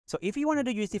So if you want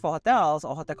to do UC for hotels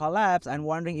or hotel collabs and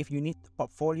wondering if you need a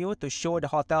portfolio to show the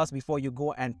hotels before you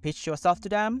go and pitch yourself to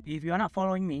them, if you are not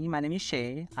following me, my name is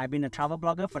Shay. I've been a travel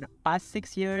blogger for the past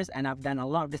 6 years and I've done a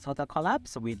lot of these hotel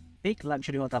collabs with big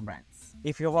luxury hotel brands.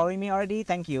 If you're following me already,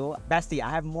 thank you. Bestie,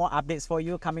 I have more updates for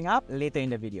you coming up later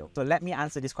in the video. So let me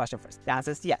answer this question first. The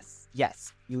answer is yes.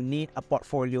 Yes, you need a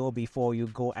portfolio before you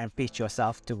go and pitch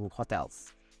yourself to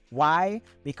hotels. Why?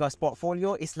 Because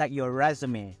portfolio is like your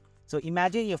resume. So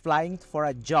imagine you're flying for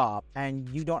a job and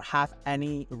you don't have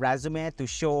any resume to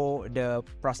show the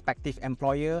prospective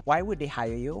employer. Why would they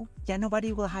hire you? Yeah,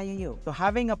 nobody will hire you. So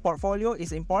having a portfolio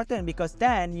is important because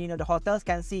then, the hotels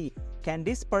can see, can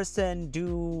this person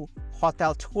do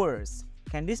hotel tours?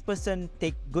 Can this person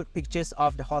take good pictures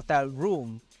of the hotel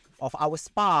room, of our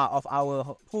spa, of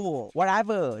our pool,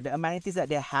 whatever, the amenities that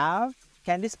they have?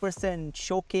 Can this person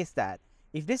showcase that?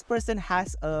 If this person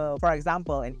has for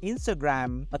example, an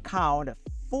Instagram account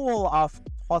full of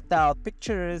hotel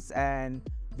pictures and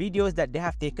videos that they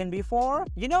have taken before,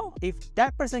 if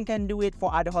that person can do it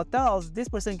for other hotels, this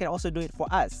person can also do it for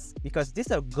us because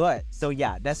these are good. So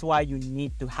yeah, that's why you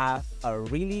need to have a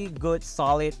really good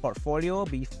solid portfolio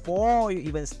before you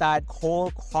even start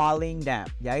cold calling them.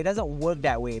 Yeah, it doesn't work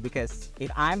that way because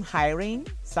if I'm hiring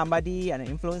somebody, an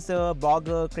influencer,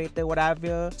 blogger, creator,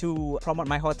 whatever, to promote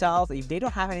my hotels, if they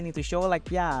don't have anything to show,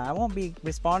 I won't be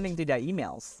responding to their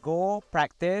emails. Go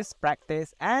practice,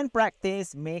 and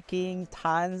practice making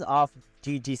tons of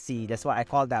GGC. That's what I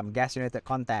call them, guest generated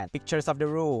content. Pictures of the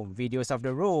room, videos of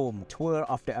the room, tour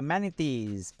of the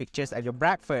amenities, pictures at your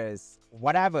breakfast,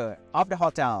 whatever, of the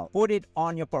hotel. Put it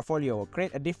on your portfolio.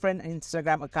 Create a different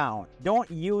Instagram account. Don't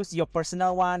use your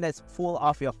personal one that's full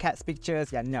of your cat's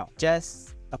pictures. Yeah, no.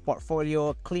 Just a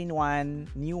portfolio, clean one,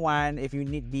 new one, if you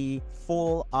need be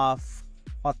full of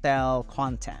hotel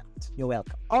content. You're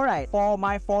welcome. Alright, for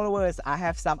my followers, I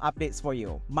have some updates for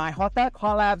you. My hotel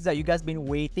collabs that you guys been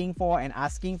waiting for and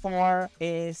asking for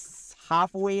is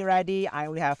halfway ready. I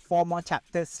only have 4 more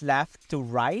chapters left to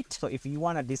write. So if you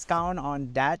want a discount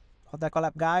on that hotel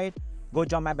collab guide, go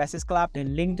join my Besties Club. The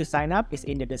link to sign up is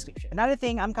in the description. Another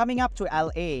thing, I'm coming up to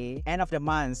LA end of the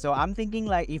month. So I'm thinking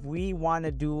if we want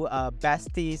to do a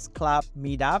Besties Club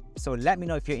meetup. So let me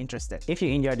know if you're interested. If you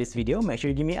enjoyed this video, make sure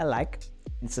you give me a like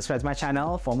and subscribe to my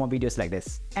channel for more videos like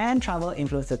this and travel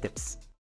influencer tips.